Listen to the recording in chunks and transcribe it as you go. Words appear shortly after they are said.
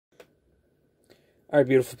Alright,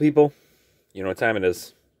 beautiful people. You know what time it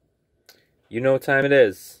is. You know what time it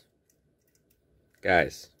is.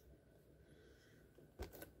 Guys.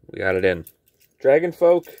 We got it in. Dragon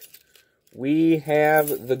folk, we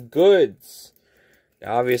have the goods.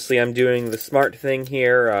 Now, obviously, I'm doing the smart thing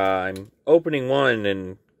here. I'm opening one,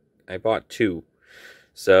 and I bought two.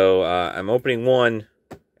 So, I'm opening one,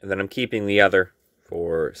 and then I'm keeping the other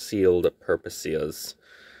for sealed purposes.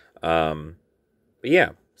 But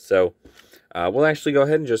yeah, so we'll actually go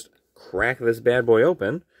ahead and just crack this bad boy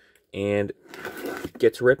open and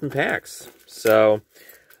get to ripping packs. So,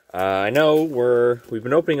 I know we've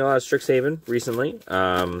been opening a lot of Strixhaven recently.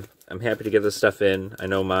 I'm happy to get this stuff in. I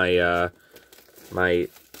know my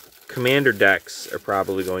commander decks are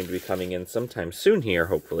probably going to be coming in sometime soon here,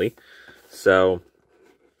 hopefully. So,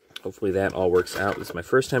 hopefully that all works out. This is my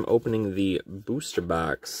first time opening the booster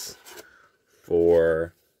box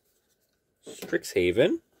for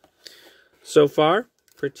Strixhaven. So far,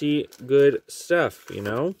 pretty good stuff, you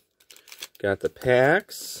know. Got the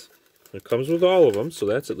packs. It comes with all of them, so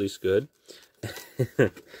that's at least good.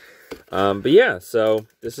 But yeah, so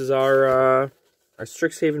this is our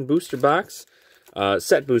Strixhaven booster box.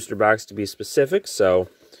 Set booster box to be specific, so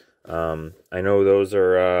I know those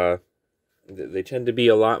are, they tend to be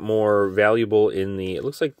a lot more valuable in the, it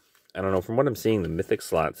looks like, I don't know, from what I'm seeing, the mythic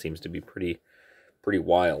slot seems to be pretty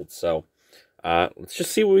wild, so let's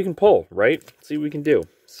just see what we can pull, right? See what we can do.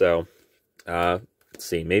 So, let's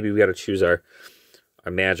see, maybe we got to choose our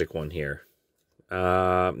magic one here.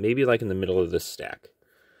 Maybe like in the middle of this stack.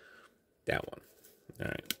 That one.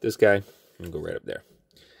 Alright, this guy, I'm going to go right up there.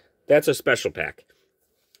 That's a special pack.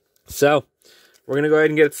 So, we're going to go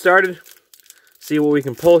ahead and get it started. See what we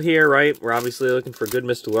can pull here, right? We're obviously looking for good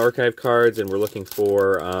Mystical Archive cards, and we're looking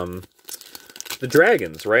for the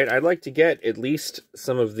dragons, right? I'd like to get at least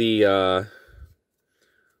some of the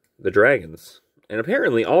dragons. And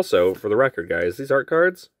apparently also, for the record, guys, these art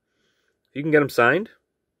cards, if you can get them signed,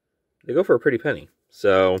 they go for a pretty penny.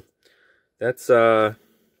 So, that's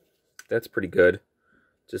pretty good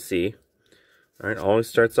to see. Alright, always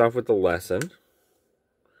starts off with the lesson.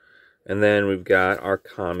 And then we've got our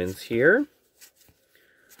commons here.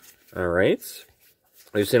 Alright.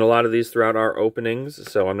 We've seen a lot of these throughout our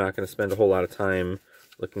openings, so I'm not going to spend a whole lot of time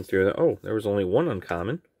looking through them. Oh, there was only one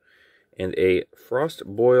uncommon. And a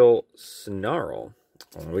Frostboil Snarl.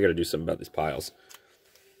 Oh, we got to do something about these piles.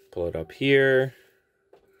 Pull it up here.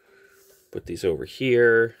 Put these over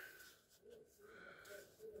here.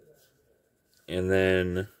 And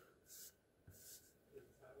then...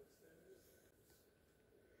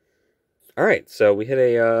 Alright, so we hit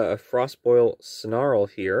a Frostboil Snarl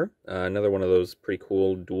here. Another one of those pretty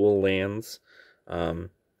cool dual lands.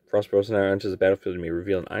 Frostboil Snarl enters the battlefield and may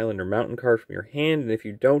reveal an island or mountain card from your hand, and if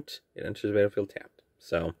you don't, it enters the battlefield tapped.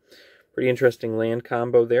 So, pretty interesting land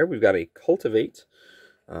combo there. We've got a Cultivate.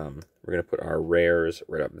 We're going to put our rares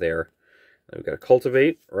right up there. Then we've got a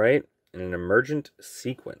Cultivate, right? And an Emergent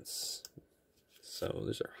Sequence. So,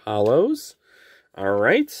 those are hollows.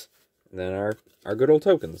 Alright. And then our good old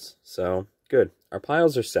tokens. So, good. Our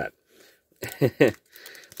piles are set.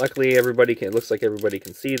 Luckily, it looks like everybody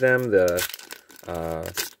can see them. The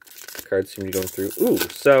cards seem to be going through. Ooh,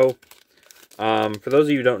 so, for those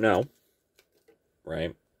of you who don't know,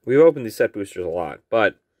 right, we've opened these set boosters a lot,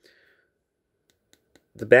 but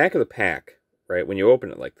the back of the pack, right, when you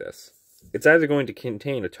open it like this, it's either going to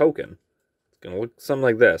contain a token, it's going to look something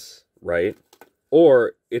like this, right,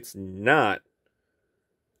 or it's not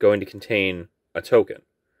going to contain a token.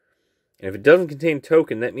 And if it doesn't contain a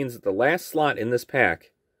token, that means that the last slot in this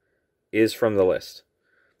pack is from the list,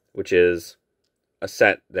 which is a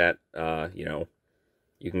set that, you know,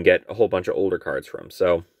 you can get a whole bunch of older cards from.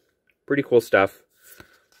 So, pretty cool stuff.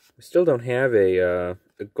 We still don't have a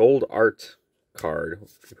gold art card.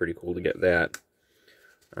 It'd be pretty cool to get that.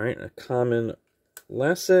 Alright, a common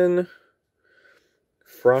lesson.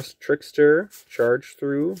 Frost Trickster, Charge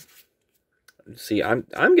Through. See,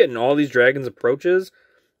 I'm getting all these Dragon's Approaches.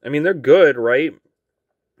 I mean, they're good, right?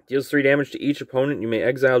 Deals 3 damage to each opponent. You may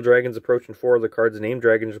exile Dragon's Approach and 4 of the cards named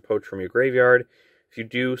Dragon's Approach from your graveyard. If you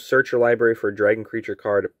do, search your library for a dragon creature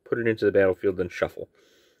card, put it into the battlefield, then shuffle.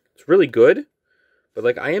 It's really good, but,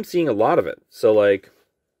 like, I am seeing a lot of it. So, like,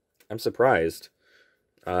 I'm surprised.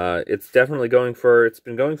 It's definitely going for, it's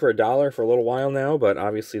been going for $1 for a little while now, but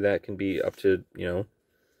obviously that can be up to, you know,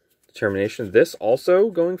 determination. This also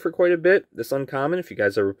going for quite a bit. This uncommon, if you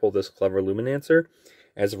guys ever pull this Clever Luminancer.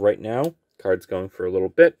 As of right now, card's going for a little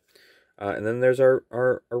bit. And then there's our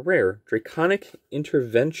rare, Draconic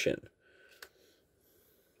Intervention.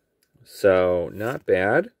 So, not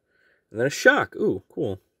bad. And then a Shock. Ooh,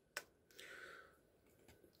 cool.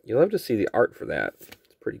 You love to see the art for that.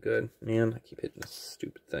 It's pretty good. Man, I keep hitting this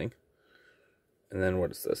stupid thing. And then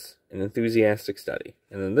what is this? An enthusiastic study.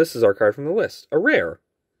 And then this is our card from the list. A rare.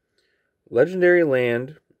 Legendary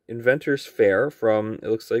Land Inventors Fair from, it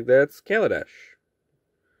looks like that's Kaladesh.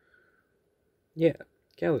 Yeah,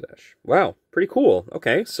 Kaladesh. Wow, pretty cool.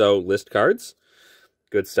 Okay, so list cards.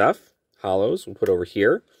 Good stuff. Hollows we'll put over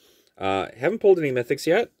here. Haven't pulled any mythics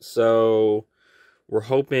yet, so we're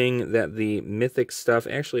hoping that the mythic stuff...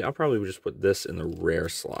 Actually, I'll probably just put this in the rare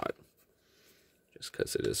slot. Just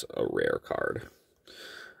because it is a rare card.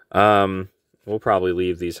 We'll probably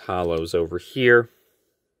leave these hollows over here.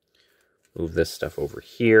 Move this stuff over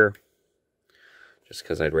here. Just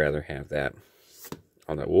because I'd rather have that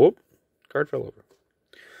on that. Whoop. Card fell over.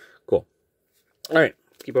 Cool. Alright.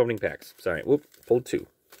 Let's keep opening packs. Sorry. Whoop. Pulled 2.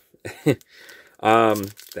 The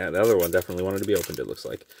other one definitely wanted to be opened, it looks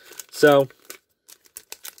like. So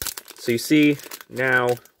you see now,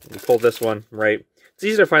 we pulled this one, right? It's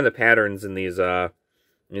easy to find the patterns in these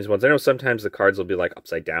ones. I know sometimes the cards will be like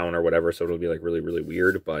upside down or whatever, so it'll be like really, really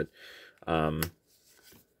weird, but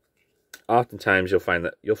oftentimes you'll find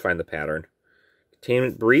the pattern.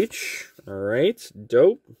 Containment Breach. Alright,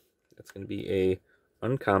 dope. That's going to be a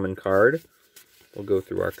uncommon card. We'll go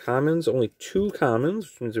through our commons. Only 2 commons,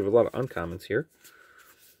 which means we have a lot of uncommons here.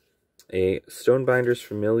 A Stonebinder's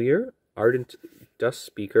Familiar, Ardent Dust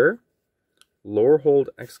Speaker, Lorehold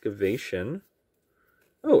Excavation.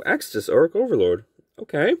 Oh, Extus, Auric Overlord.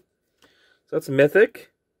 Okay. So that's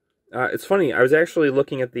mythic. It's funny, I was actually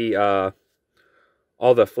looking at the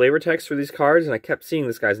all the flavor text for these cards, and I kept seeing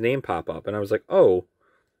this guy's name pop up, and I was like, oh,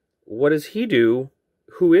 what does he do?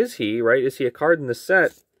 Who is he, right? Is he a card in the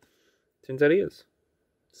set? Turns out he is.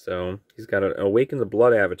 So, he's got an Awaken the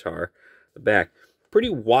Blood avatar. The back. Pretty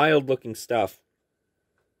wild-looking stuff.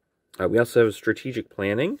 We also have Strategic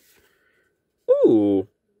Planning. Ooh,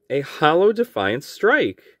 a Hollow Defiant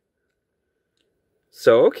Strike.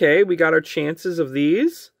 So, okay, we got our chances of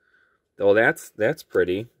these. Oh, that's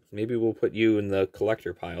pretty. Maybe we'll put you in the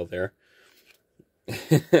collector pile there.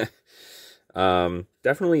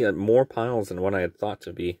 Definitely more piles than what I had thought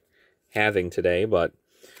to be having today, but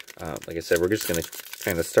like I said, we're just going to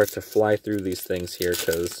kind of start to fly through these things here,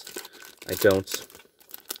 because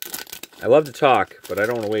I love to talk, but I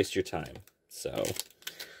don't want to waste your time. So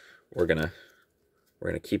we're gonna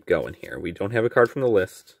keep going here. We don't have a card from the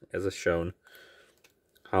list, as is shown.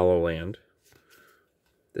 Hollow Land.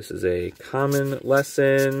 This is a common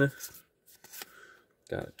lesson.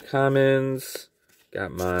 Got commons.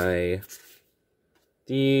 Got my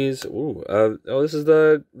these. Ooh, oh, this is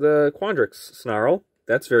the Quandrix Snarl.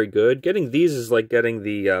 That's very good. Getting these is like getting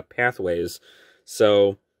the pathways.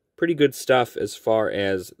 So pretty good stuff as far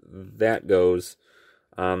as that goes.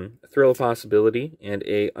 Thrill of Possibility and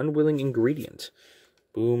a Unwilling Ingredient.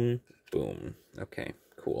 Boom, boom. Okay,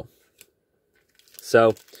 cool.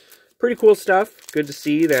 So pretty cool stuff. Good to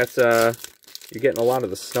see that you're getting a lot of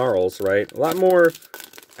the snarls, right? A lot more,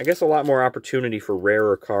 I guess a lot more opportunity for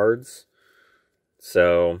rarer cards.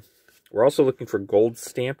 So we're also looking for gold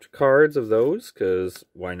stamped cards of those, because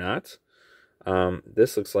why not?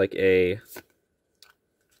 This looks like a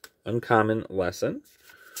uncommon lesson.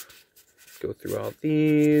 Go through all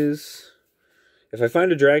these. If I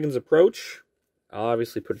find a Dragon's Approach, I'll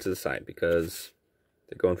obviously put it to the side because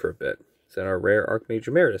they're going for a bit. Is that our rare Archmage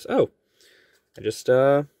Emeritus? Oh, I just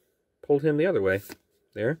pulled him the other way.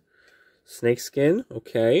 There. Snakeskin,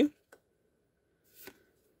 okay.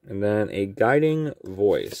 And then a Guiding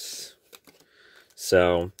Voice.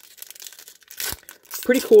 So,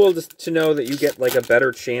 pretty cool just to know that you get like a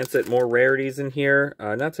better chance at more rarities in here.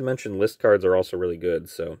 Not to mention list cards are also really good.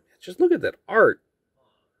 So, just look at that art.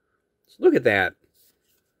 Just look at that.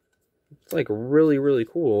 It's like really, really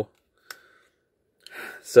cool.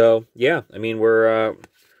 So, yeah, I mean, we're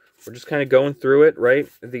just kind of going through it, right?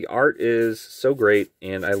 The art is so great,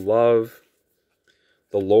 and I love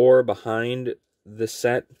the lore behind the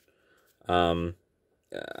set.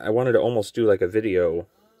 I wanted to almost do like a video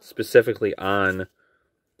specifically on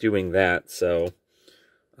doing that, so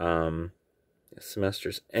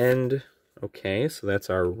Semester's End. Okay, so that's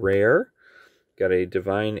our rare. Got a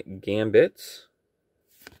Divine Gambit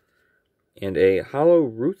and a Hollow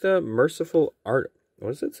Rutha Merciful Art. What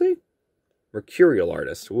does it say? Mercurial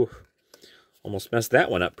Artist. Ooh, almost messed that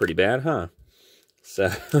one up pretty bad, huh?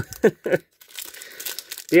 So,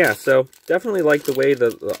 yeah, so definitely like the way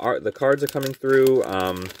the cards are coming through.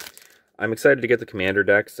 I'm excited to get the commander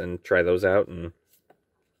decks and try those out and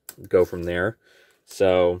go from there.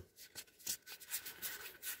 So,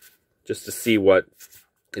 just to see what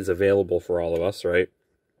is available for all of us, right?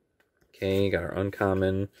 Okay, got our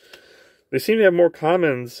uncommon. They seem to have more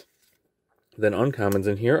commons than uncommons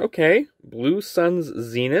in here. Okay, Blue Sun's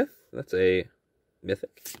Zenith. That's a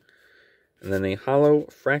mythic. And then a Hollow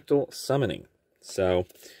Fractal Summoning. So,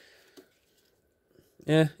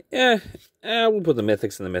 we'll put the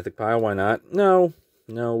mythics in the mythic pile. Why not? No,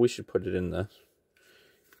 we should put it in the...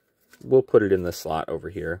 We'll put it in the slot over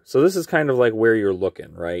here. So this is kind of like where you're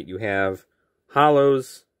looking, right? You have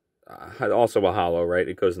hollows, also a hollow, right?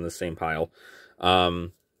 It goes in the same pile.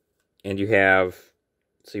 And you have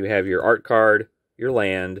your art card, your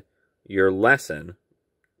land, your lesson,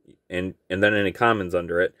 and then any commons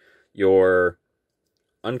under it, your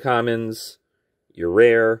uncommons, your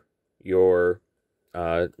rare, your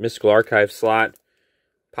mystical archive slot,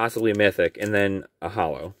 possibly a mythic, and then a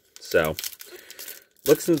hollow. So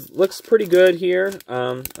looks pretty good here.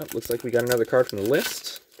 Looks like we got another card from the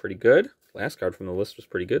list. Pretty good. Last card from the list was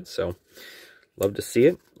pretty good, so love to see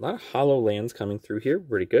it. A lot of hollow lands coming through here.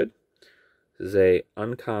 Pretty good. This is a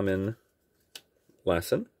uncommon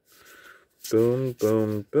lesson. Boom,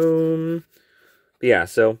 boom, boom. But yeah,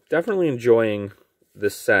 so definitely enjoying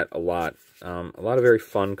this set a lot. A lot of very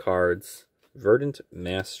fun cards. Verdant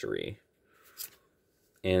Mastery.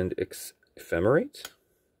 And Ephemerate.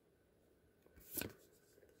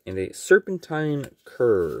 And a Serpentine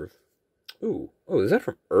Curve. Ooh. Oh, is that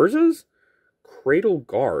from Urza's? Cradle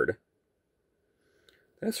Guard.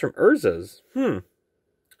 That's from Urza's.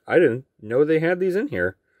 I didn't know they had these in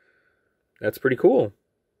here. That's pretty cool.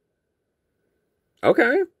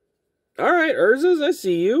 Okay. Alright, Urza's, I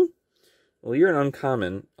see you. Well, you're an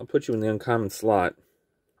uncommon. I'll put you in the uncommon slot.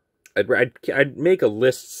 I'd make a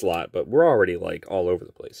list slot, but we're already, like, all over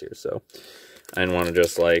the place here, so I didn't want to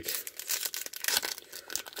just, like,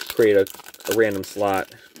 create a random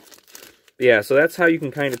slot. But yeah, so that's how you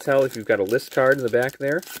can kind of tell if you've got a list card in the back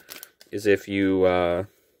there, is if you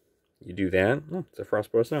do that. Oh, it's a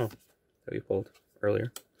Frostbow Snow that we pulled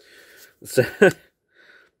earlier. So,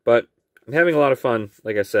 but I'm having a lot of fun,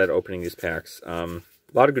 like I said, opening these packs. A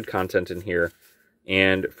lot of good content in here.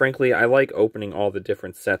 And frankly, I like opening all the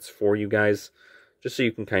different sets for you guys, just so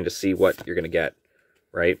you can kind of see what you're going to get,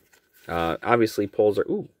 right? Obviously, pulls are...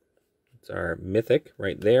 Ooh, it's our mythic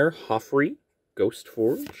right there. Hoffrey, Ghost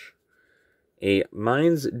Forge. A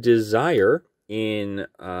Mind's Desire in...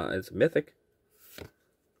 it's a mythic.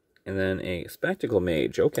 And then a Spectacle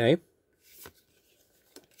Mage. Okay.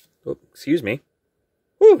 Oh, excuse me.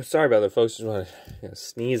 Whew, sorry about that, folks. Just want to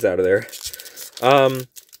sneeze out of there.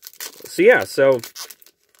 So yeah,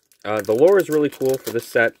 the lore is really cool for this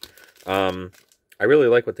set. I really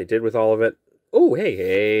like what they did with all of it. Oh,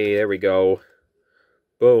 hey, there we go.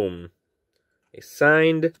 Boom. A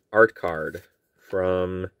signed art card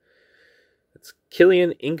from... It's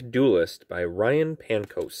Killian Ink Duelist by Ryan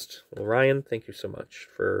Pancoast. Well, Ryan, thank you so much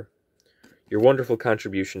for your wonderful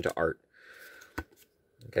contribution to art.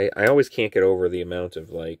 Okay, I always can't get over the amount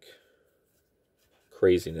of, like,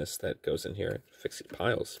 craziness that goes in here. Fixing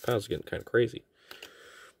piles. Piles are getting kind of crazy.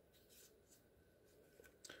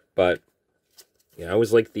 But, yeah, I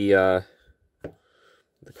always like the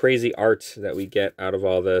crazy art that we get out of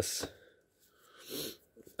all this.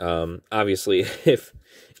 Obviously, if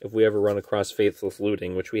we ever run across Faithless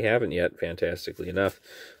Looting, which we haven't yet, fantastically enough,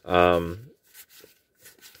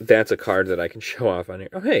 that's a card that I can show off on here.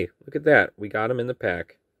 Oh, hey, look at that. We got him in the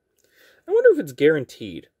pack. I wonder if it's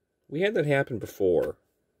guaranteed. We had that happen before,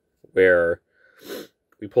 where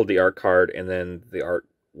we pulled the art card and then the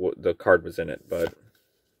card was in it. But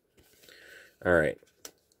all right,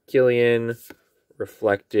 Killian,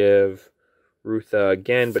 Reflective, Rutha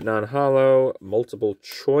again, but non-hollow. Multiple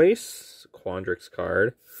Choice, Quandrix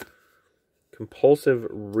card, Compulsive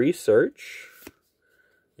Research,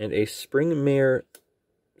 and a Springmane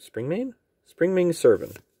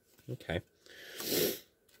Servant. Okay.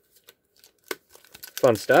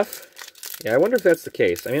 Fun stuff. Yeah, I wonder if that's the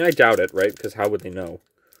case. I mean, I doubt it, right? Because how would they know?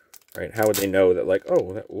 Right? How would they know that, like,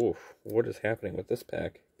 oh, oof, what is happening with this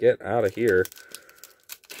pack? Get out of here.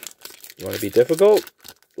 You want to be difficult?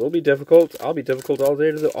 We'll be difficult. I'll be difficult all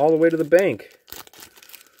the way to the bank.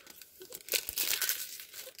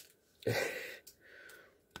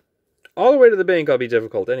 All the way to the bank, I'll be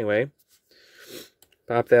difficult. Anyway,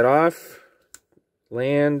 pop that off.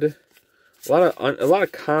 Land. A lot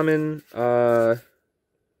of common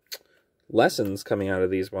lessons coming out of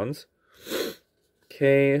these ones.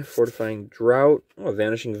 Okay, Fortifying Drought. Oh,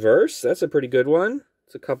 Vanishing Verse. That's a pretty good one.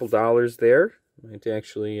 It's a couple dollars there. Might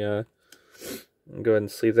actually go ahead and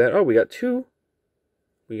sleeve that. Oh, we got two.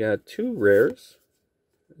 We got two rares.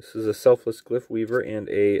 This is a Selfless Glyph Weaver and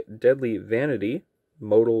a Deadly Vanity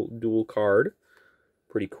modal dual card.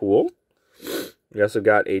 Pretty cool. We also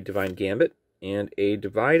got a Divine Gambit and a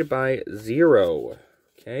divide by 0.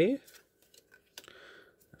 Okay.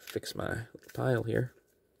 Fix my pile here.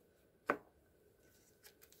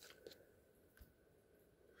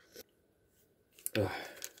 Ugh.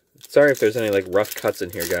 Sorry if there's any like rough cuts in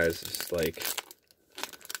here, guys. It's just like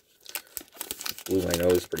blew my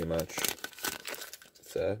nose pretty much.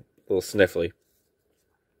 It's a little sniffly.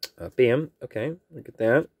 Bam. Okay, look at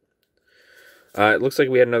that. It looks like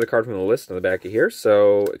we had another card from the list on the back of here,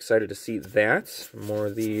 so excited to see that. More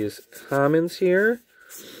of these commons here.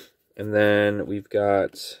 And then we've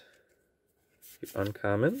got the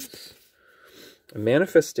uncommons. A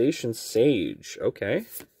Manifestation Sage. Okay.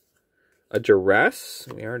 A Duress.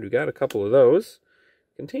 We already got a couple of those.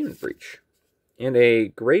 Containment Breach. And a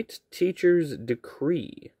Great Teacher's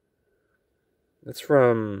Decree. That's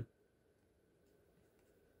from...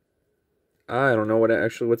 I don't know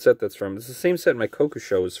what set that's from. It's the same set my Coco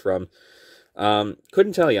Show is from.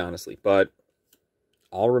 Couldn't tell you, honestly, but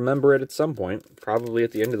I'll remember it at some point. Probably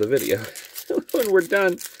at the end of the video. When we're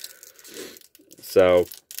done. So,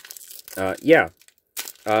 yeah.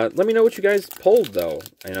 Let me know what you guys pulled, though.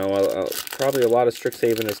 I know probably a lot of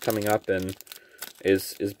Strixhaven is coming up and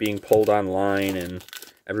is being pulled online, and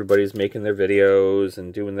everybody's making their videos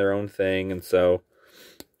and doing their own thing. And so,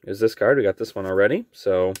 there's this card. We got this one already.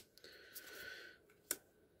 So,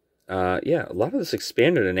 yeah, a lot of this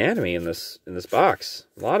expanded anatomy in this box.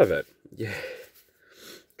 A lot of it. Yeah.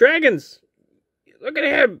 Dragons! Look at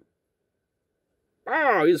him!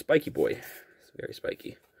 Oh, he's a spiky boy. He's very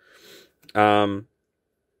spiky.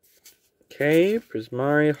 Okay,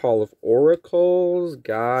 Prismari, Hall of Oracles,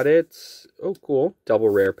 got it. Oh, cool. Double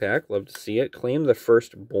rare pack, love to see it. Claim the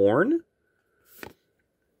Firstborn.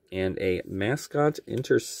 And a Mascot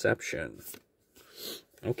Interception.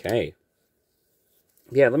 Okay.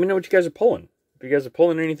 Yeah, let me know what you guys are pulling. If you guys are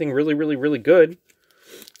pulling anything really, really, really good,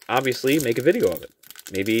 obviously, make a video of it.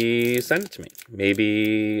 Maybe send it to me.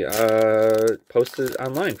 Maybe post it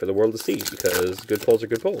online for the world to see, because good pulls are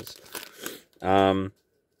good pulls. I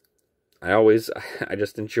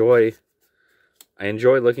just enjoy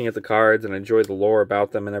looking at the cards, and I enjoy the lore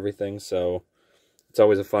about them and everything, so it's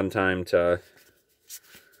always a fun time to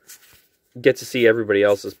get to see everybody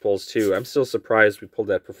else's pulls too. I'm still surprised we pulled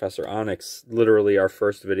that Professor Onyx, literally our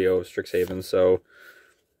first video of Strixhaven, so...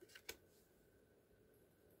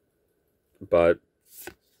 But...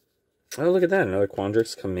 Oh, look at that, another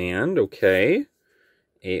Quandrix Command, okay.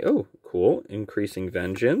 Oh, cool, Increasing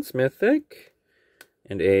Vengeance, Mythic.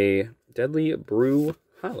 And a Deadly Brew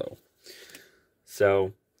Hollow.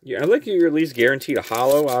 So, yeah, I like you're at least guaranteed a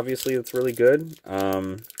hollow, obviously that's really good.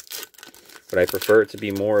 But I prefer it to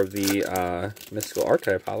be more of the Mystical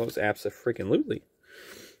Archive hollows, abso-freaking-lutely.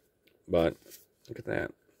 But, look at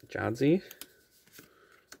that. Jadzi.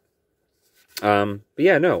 But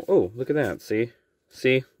yeah, no. Oh, look at that. See?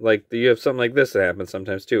 See? Like, you have something like this that happens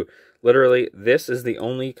sometimes, too. Literally, this is the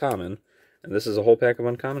only common, and this is a whole pack of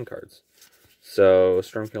uncommon cards. So,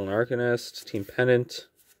 Stormkiln Arcanist, Team Pennant,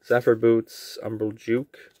 Zephyr Boots, Umbral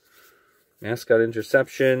Juke, Mascot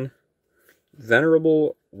Interception,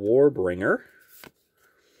 Venerable Warbringer,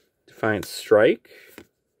 Defiant Strike,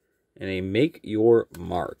 and a Make Your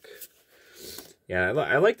Mark. Yeah,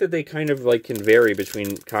 I like that they kind of like can vary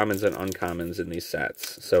between commons and uncommons in these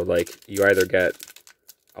sets. So like you either get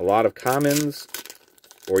a lot of commons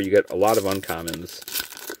or you get a lot of uncommons,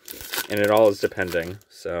 and it all is depending.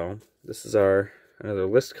 So this is another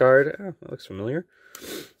list card. Oh, that looks familiar.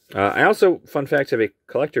 I also, fun fact, have a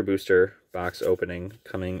collector booster box opening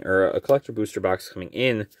coming, or a collector booster box coming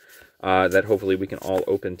in that hopefully we can all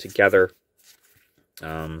open together.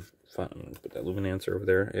 Fun. I'm gonna put that Luminancer over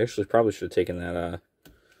there. I actually probably should have taken that.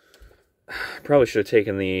 Probably should have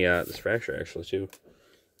taken the this Fracture actually too.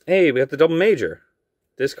 Hey, we got the Double Major.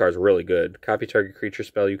 This card's really good. Copy target creature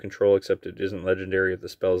spell you control, except it isn't legendary if the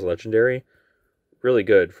spell is legendary. Really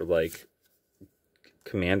good for like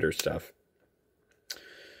commander stuff.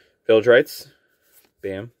 Village Rites.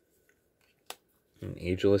 Bam. An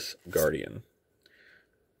Ageless Guardian.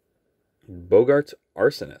 Bogart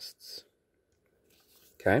Arsonists.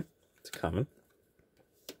 Okay. It's common.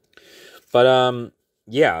 But,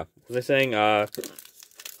 yeah. As I was saying, I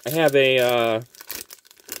have a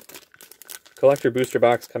collector booster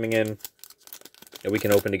box coming in that we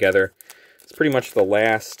can open together. It's pretty much the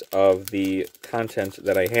last of the content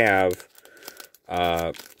that I have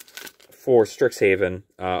for Strixhaven,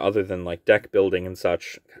 other than like deck building and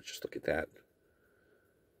such. God, just look at that.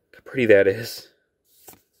 Look how pretty that is.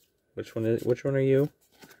 Which one are you?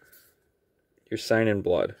 Your Sign in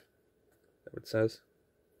Blood. Is that what it says?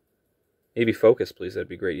 Maybe focus, please. That'd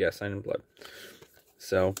be great. Yeah, Sign in Blood.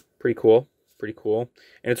 So, pretty cool. pretty cool.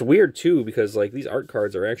 And it's weird, too, because, like, these art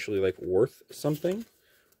cards are actually, like, worth something.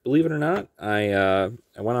 Believe it or not, I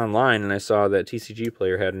went online and I saw that TCG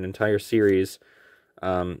Player had an entire series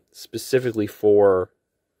specifically for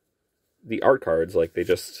the art cards. Like,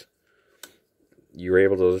 you were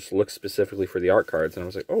able to just look specifically for the art cards, and I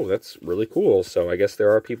was like, oh, that's really cool. So I guess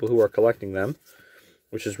there are people who are collecting them,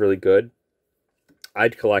 which is really good.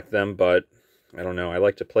 I'd collect them, but I don't know. I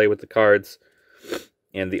like to play with the cards,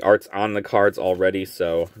 and the art's on the cards already,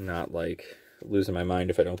 so I'm not, like, losing my mind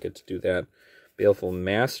if I don't get to do that. Baleful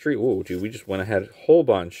Mastery. Oh, dude, we just went ahead a whole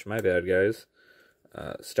bunch. My bad, guys.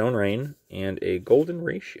 Stone Rain, and a Golden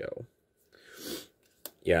Ratio.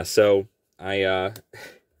 Yeah, so I,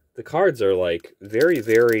 the cards are, like, very,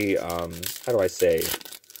 very, how do I say?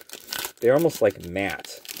 They're almost like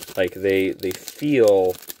matte. Like, they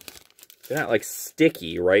feel, they're not, like,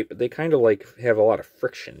 sticky, right? But they kind of, like, have a lot of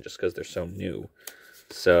friction just because they're so new.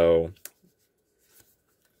 So,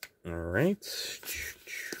 alright.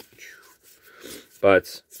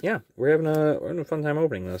 But, yeah, we're having a fun time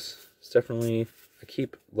opening this. It's definitely, I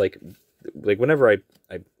keep, like whenever I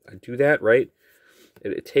do that, right?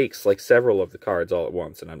 It takes, like, several of the cards all at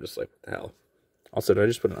once, and I'm just like, what the hell? Also, did I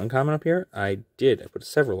just put an uncommon up here? I did. I put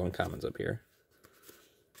several uncommons up here.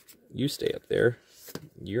 You stay up there.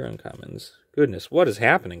 Your uncommons. Goodness, what is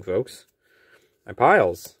happening, folks? My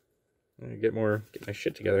piles. I'm gonna get my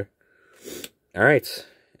shit together. Alright,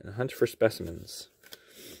 and hunt for specimens.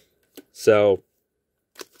 So,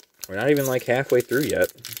 we're not even, like, halfway through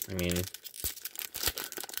yet. I mean,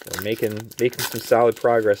 we're making some solid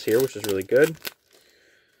progress here, which is really good.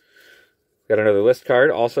 Got another list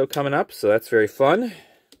card also coming up, so that's very fun.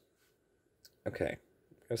 Okay,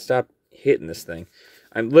 gotta stop hitting this thing.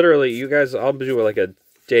 I'm literally, you guys, I'll do like a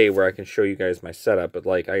day where I can show you guys my setup, but,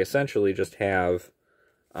 like, I essentially just have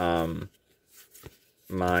I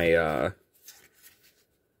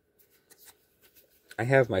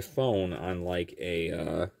have my phone on, like,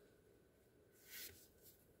 a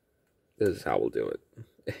this is how we'll do it.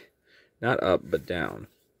 Not up, but down.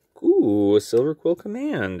 Ooh, a Silver Quill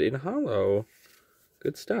Command in hollow.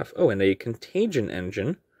 Good stuff. Oh, and a Contagion Engine.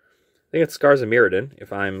 I think it's Scars of Mirrodin,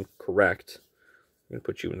 if I'm correct. I'm going to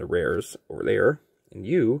put you in the rares over there. And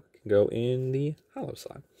you can go in the hollow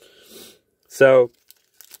slot. So,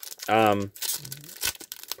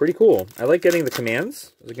 pretty cool. I like getting the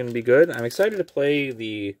commands. Those are going to be good. I'm excited to play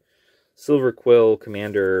the Silver Quill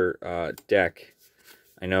Commander deck.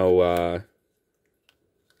 I know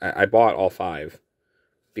I bought all 5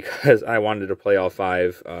 because I wanted to play all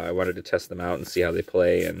 5. I wanted to test them out and see how they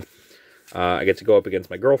play, and I get to go up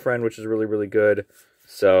against my girlfriend, which is really, really good.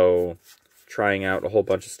 So, trying out a whole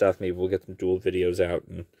bunch of stuff. Maybe we'll get some dual videos out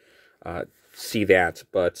and see that,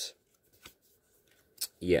 but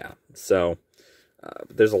yeah. So,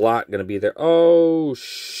 there's a lot going to be there. Oh,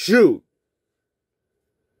 shoot!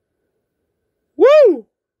 Woo!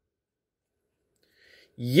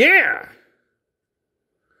 Yeah!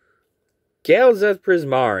 Galzeth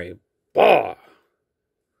Prismari. Bah!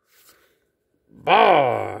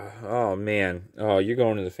 Bah! Oh, man. Oh, you're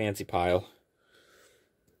going to the fancy pile.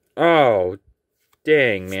 Oh,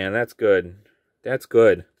 dang, man. That's good. That's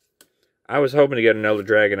good. I was hoping to get an Elder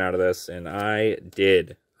Dragon out of this, and I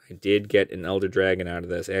did. I did get an Elder Dragon out of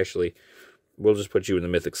this. Actually, we'll just put you in the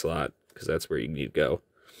Mythic slot, because that's where you need to go.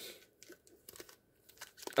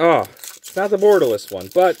 Oh, it's not the borderless one,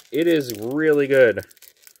 but it is really good.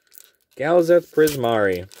 Galzeth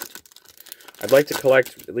Prismari. I'd like to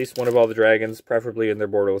collect at least one of all the dragons, preferably in their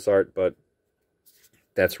borderless art, but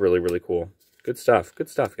that's really, really cool. Good stuff. Good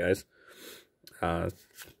stuff, guys. The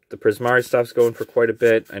Prismari stuff's going for quite a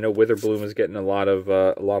bit. I know Witherbloom is getting a lot of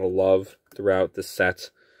love throughout this set.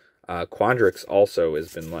 Quandrix also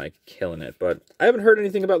has been, like, killing it, but I haven't heard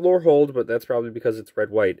anything about Lorehold, but that's probably because it's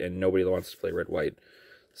red-white, and nobody wants to play red-white.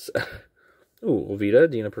 So, ooh, Ovida,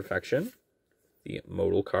 Dean of Perfection. The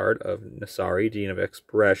modal card of Nasari, Dean of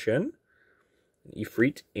Expression. An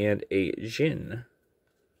Ifrit, and a Jin.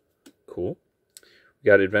 Cool. We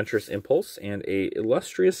got Adventurous Impulse, and a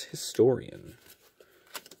Illustrious Historian.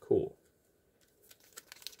 Cool.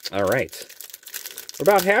 Alright. We're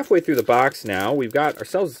about halfway through the box now. We've got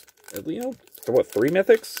ourselves, you know, what, 3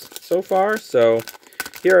 mythics so far? So,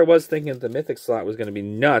 here I was thinking the mythic slot was going to be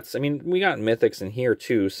nuts. I mean, we got mythics in here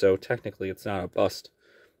too, so technically it's not a bust.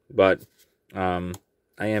 But I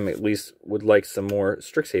am at least would like some more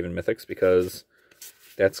Strixhaven mythics, because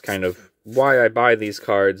that's kind of why I buy these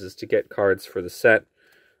cards, is to get cards for the set.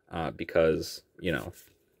 Because, you know,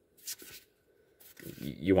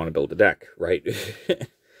 you want to build a deck, right?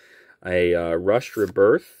 A Rushed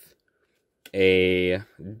Rebirth. A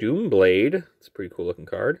Doomblade. It's a pretty cool looking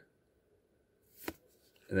card.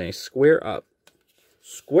 and then a square up.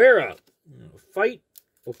 Square up. Fight.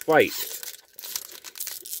 We'll fight.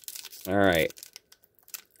 All right.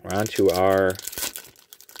 We're on to our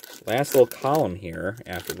last little column here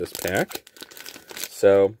after this pack.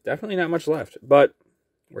 So, definitely not much left. But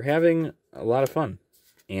we're having a lot of fun.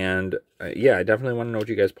 And, yeah, I definitely want to know what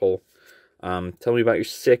you guys pull. Tell me about your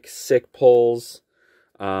sick pulls.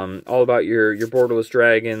 All about your borderless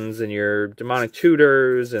dragons and your demonic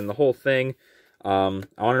tutors and the whole thing. I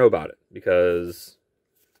want to know about it because,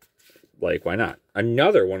 like, why not?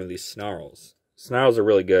 Another one of these snarls. Snarls are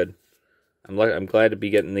really good. I'm glad to be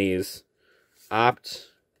getting these. Opt.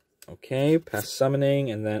 Okay, past summoning,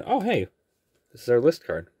 and then, oh, hey, this is our list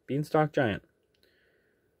card. Beanstalk Giant.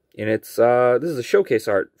 And it's, this is a showcase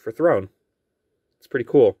art for Throne. It's pretty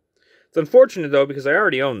cool. It's unfortunate, though, because I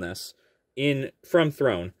already own this from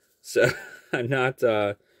Throne. So, I'm not,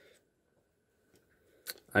 what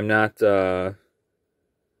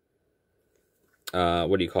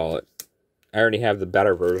do you call it? I already have the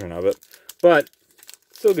better version of it. But,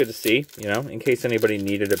 still good to see, you know, in case anybody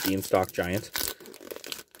needed a Beanstalk Giant.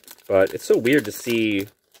 But it's so weird to see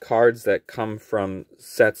cards that come from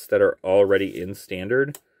sets that are already in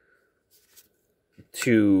Standard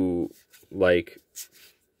to, like,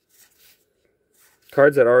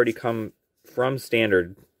 cards that already come from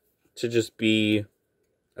Standard to just be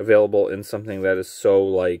available in something that is so,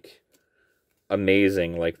 like,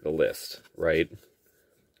 amazing, like the list, right?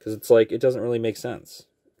 Because it's like, it doesn't really make sense.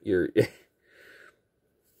 Your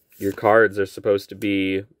cards are supposed to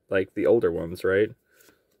be, like, the older ones, right?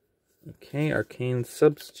 Okay, Arcane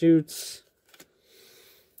Substitutes.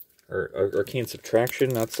 Or Arcane Subtraction,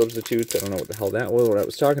 not Substitutes. I don't know what the hell that was, what I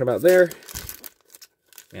was talking about there.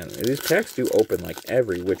 Man, these packs do open, like,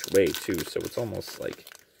 every which way, too. So it's almost, like,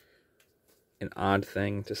 an odd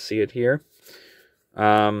thing to see it here.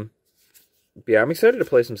 Yeah, I'm excited to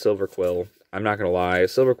play some Silver Quill. I'm not going to lie.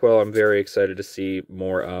 Silver Quill, I'm very excited to see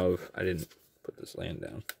more of. I didn't put this land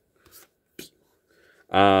down.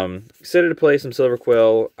 Excited to play some Silver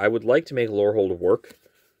Quill. I would like to make Lorehold work.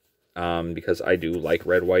 Because I do like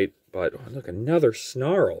red-white. But, oh, look, another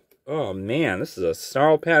Snarl. Oh, man, this is a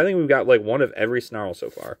Snarl pad. I think we've got, like, one of every Snarl so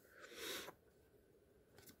far.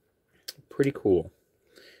 Pretty cool.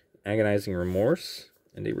 Agonizing Remorse.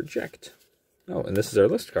 And a Reject. Oh, and this is our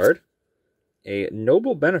list card. A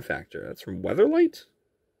Noble Benefactor. That's from Weatherlight?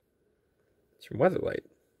 It's from Weatherlight.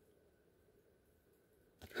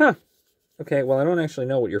 Huh. Okay, well, I don't actually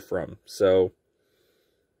know what you're from, so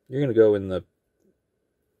you're going to go in the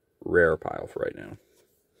rare pile for right now.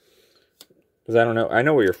 Because I don't know. I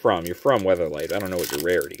know where you're from. You're from Weatherlight. I don't know what your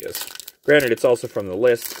rarity is. Granted, it's also from the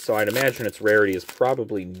list, so I'd imagine its rarity is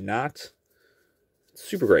probably not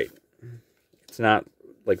super great. It's not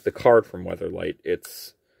like the card from Weatherlight.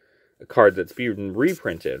 It's a card that's being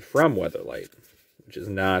reprinted from Weatherlight, which is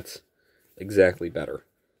not exactly better.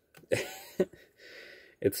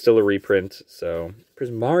 It's still a reprint, so...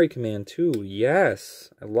 Prismari command, too.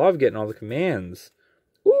 Yes. I love getting all the commands.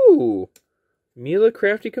 Ooh! Mila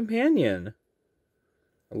Crafty Companion.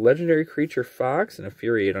 A legendary creature fox and a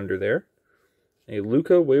Furiate under there. A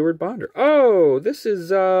Luca Wayward Bonder. Oh! This is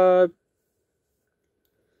that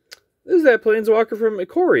Planeswalker from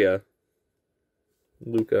Ikoria.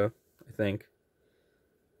 Luca, I think.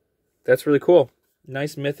 That's really cool.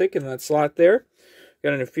 Nice mythic in that slot there.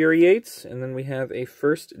 Got an Infuriates, and then we have a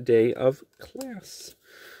First Day of Class.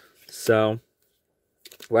 So,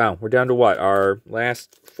 wow, we're down to what? Our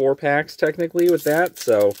last 4 packs, technically, with that.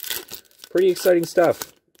 So, pretty exciting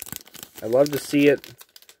stuff. I love to see it.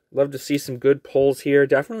 Love to see some good pulls here.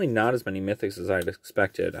 Definitely not as many Mythics as I'd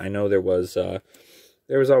expected. I know there was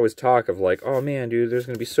always talk of like, oh man, dude, there's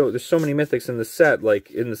so many Mythics in the set, like,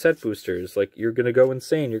 in the set boosters. Like, you're going to go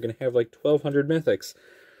insane. You're going to have, like, 1,200 Mythics.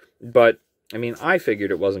 But... I mean, I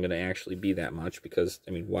figured it wasn't going to actually be that much because,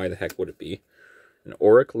 I mean, why the heck would it be? An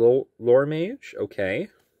Auric Lore Mage, okay.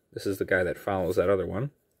 This is the guy that follows that other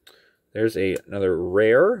one. There's another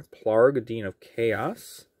rare, Plarg, Dean of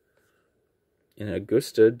Chaos. And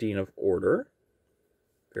Augusta, Dean of Order.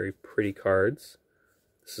 Very pretty cards.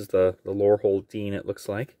 This is the Lorehold Dean, it looks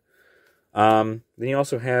like. Then you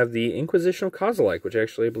also have the Inquisitional Kozilek, which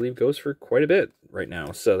actually I believe goes for quite a bit right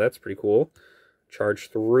now. So that's pretty cool. Charge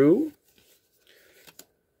Through.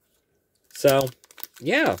 So,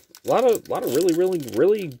 yeah, a lot of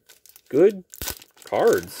really good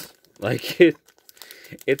cards. Like,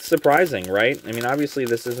 it's surprising, right? I mean, obviously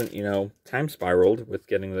this isn't, you know, time spiraled with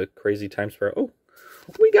getting the crazy time spiral. Oh,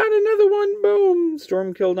 we got another one. Boom.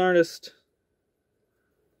 Stormkilled Artist.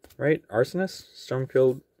 Right? Arsonist?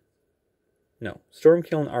 Stormkilled. No,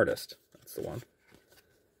 Stormkilling Artist. That's the one.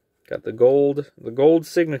 Got the gold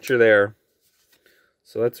signature there.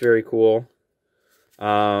 So that's very cool.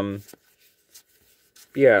 Yeah,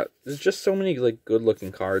 there's just so many like good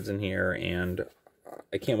looking cards in here, and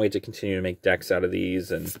I can't wait to continue to make decks out of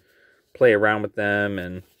these and play around with them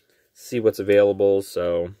and see what's available.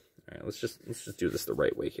 So, all right, let's just do this the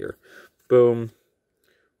right way here. Boom.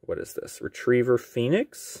 What is this? Retriever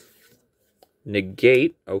Phoenix.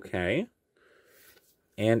 Negate. Okay.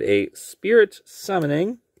 And a Spirit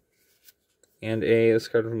Summoning. And this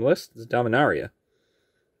card from the list is Dominaria.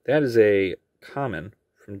 That is a common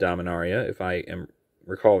from Dominaria, if I am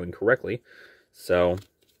recalling correctly. So,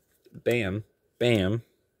 bam, bam,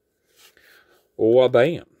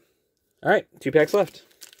 wah-bam. Alright, 2 packs left.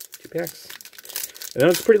 2 packs. I know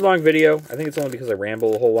it's a pretty long video. I think it's only because I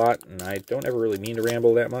ramble a whole lot, and I don't ever really mean to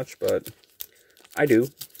ramble that much, but I do.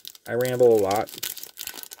 I ramble a lot,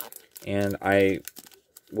 and I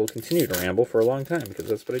will continue to ramble for a long time, because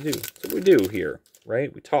that's what I do. That's what we do here,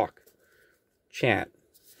 right? We talk, chat,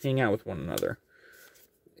 hang out with one another.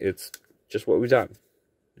 It's just what we've done.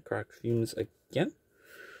 Necrotic Fumes again.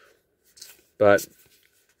 But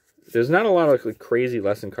there's not a lot of like crazy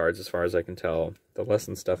lesson cards as far as I can tell. The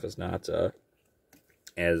lesson stuff is not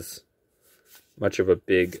as much of a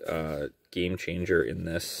big game changer in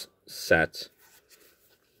this set.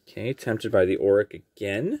 Okay, Tempted by the Auric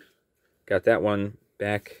again. Got that one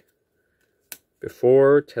back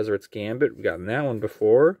before. Tezzeret's Gambit. We've gotten that one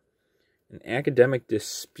before. An Academic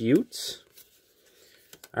Dispute.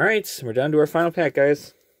 Alright, we're down to our final pack,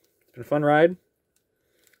 guys. It's been a fun ride.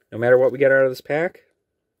 No matter what we get out of this pack,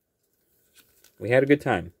 we had a good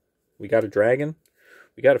time. We got a dragon.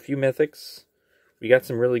 We got a few mythics. We got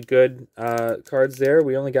some really good cards there.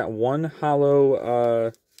 We only got one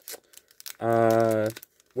hollow,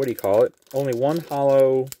 what do you call it? Only one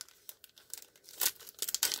hollow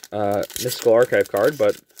Mystical Archive card,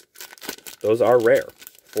 but those are rare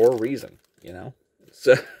for a reason, you know?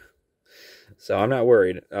 So I'm not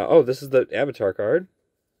worried. Oh, this is the Avatar card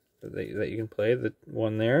that you can play, the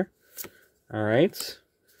one there. All right.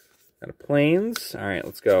 Got a Plains. All right,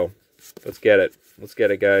 let's go. Let's get it. Let's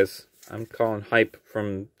get it, guys. I'm calling hype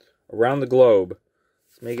from around the globe.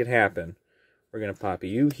 Let's make it happen. We're going to pop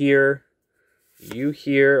you here. You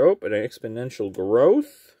here. Oh, an Exponential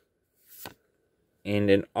Growth.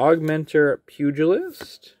 And an Augmenter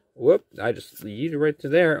Pugilist. Whoop, I just yeeted right to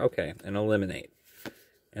there. Okay, and Eliminate.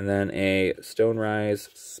 And then a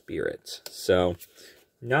Stonerise Spirit. So,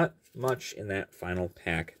 not much in that final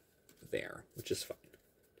pack there, which is fine.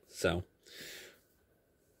 So,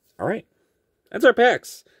 alright. That's our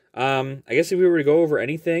packs. I guess if we were to go over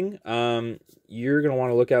anything, you're going to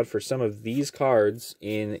want to look out for some of these cards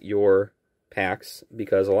in your packs,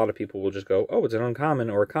 because a lot of people will just go, oh, it's an uncommon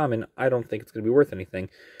or a common. I don't think it's going to be worth anything.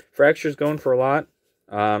 Fracture's going for a lot.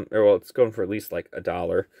 Well, it's going for at least like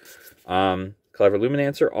 $1. Clever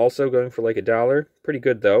Luminancer also going for like $1. Pretty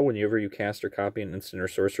good though. Whenever you cast or copy an instant or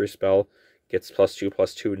sorcery spell, gets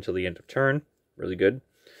 +2/+2 until the end of turn. Really good.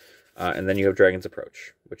 And then you have Dragon's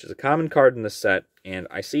Approach, which is a common card in this set, and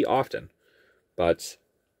I see often, but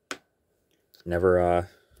never a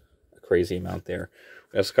crazy amount there.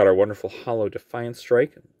 We also got our wonderful Hollow Defiant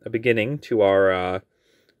Strike, a beginning to our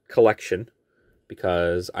collection,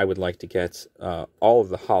 because I would like to get all of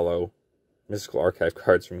the Hollow Mystical Archive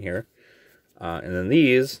cards from here. And then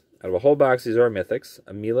these, out of a whole box, these are our mythics.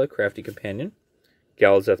 Amila, Crafty Companion.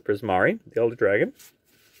 Galazeth Prismari, the Elder Dragon.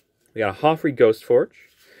 We got a Hoffrey Ghost Forge.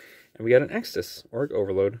 And we got an Extus, Auric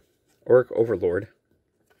Overlord.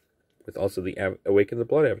 With also the Awaken the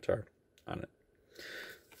Blood Avatar on it.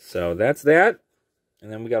 So that's that.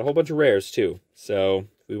 And then we got a whole bunch of rares, too. So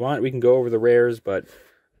if we want, we can go over the rares, but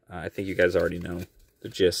I think you guys already know the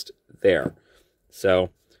gist there. So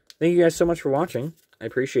thank you guys so much for watching. I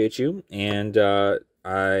appreciate you, and I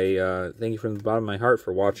thank you from the bottom of my heart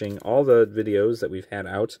for watching all the videos that we've had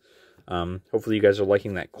out. Hopefully you guys are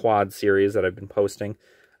liking that quad series that I've been posting.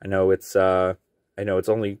 I know it's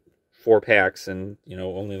only 4 packs, and you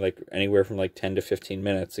know, only like anywhere from like 10 to 15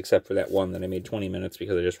 minutes, except for that one that I made 20 minutes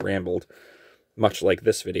because I just rambled, much like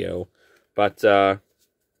this video. But I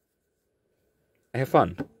have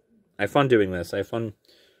fun. I have fun doing this. I have fun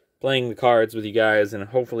playing the cards with you guys, and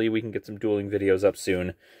hopefully we can get some dueling videos up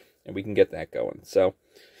soon, and we can get that going. So,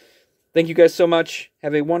 thank you guys so much.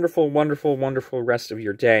 Have a wonderful, wonderful, wonderful rest of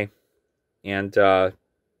your day. And,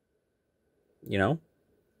 you know,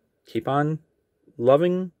 keep on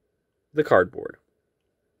loving the cardboard.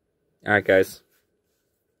 Alright, guys.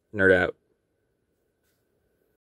 Nerd out.